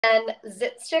And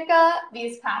Zitsticka,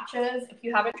 these patches, if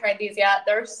you haven't tried these yet,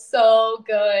 they're so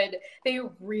good. They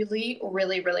really,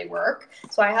 really, really work.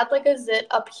 So I had like a zit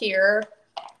up here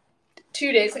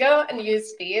 2 days ago and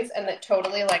used these, and it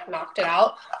totally like knocked it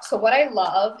out. So what I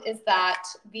love is that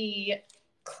they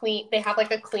have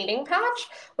like a cleaning patch,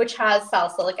 which has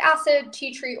salicylic acid,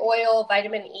 tea tree oil,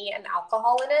 vitamin E, and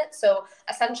alcohol in it. So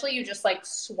essentially you just like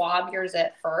swab your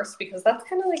zit first, because that's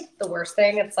kind of like the worst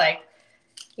thing. It's like,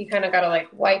 you kind of got to like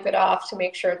wipe it off to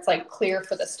make sure it's like clear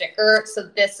for the sticker. So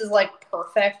this is like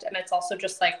perfect. And it's also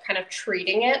just like kind of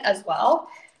treating it as well.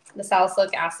 The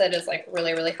salicylic acid is like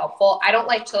really, really helpful. I don't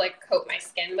like to like coat my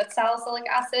skin with salicylic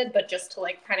acid, but just to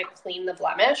like kind of clean the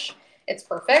blemish, it's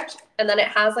perfect. And then it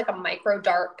has like a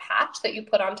Microdart patch that you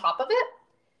put on top of it.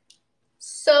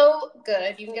 So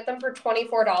good. You can get them for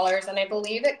 $24, and I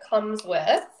believe it comes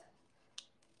with,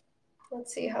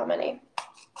 let's see how many.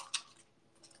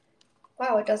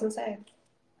 Wow, it doesn't say.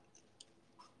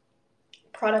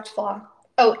 Product flaw.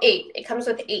 Oh, 8. It comes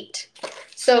with 8.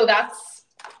 So that's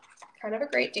kind of a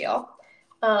great deal.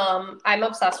 I'm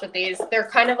obsessed with these. They're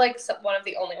kind of like one of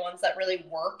the only ones that really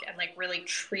work and like really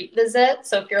treat the zit.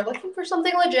 So if you're looking for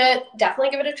something legit,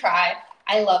 definitely give it a try.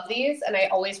 I love these, and I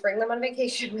always bring them on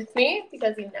vacation with me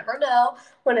because you never know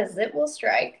when a zit will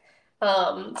strike.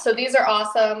 So these are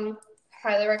awesome.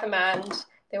 Highly recommend.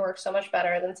 They work so much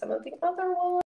better than some of the other ones.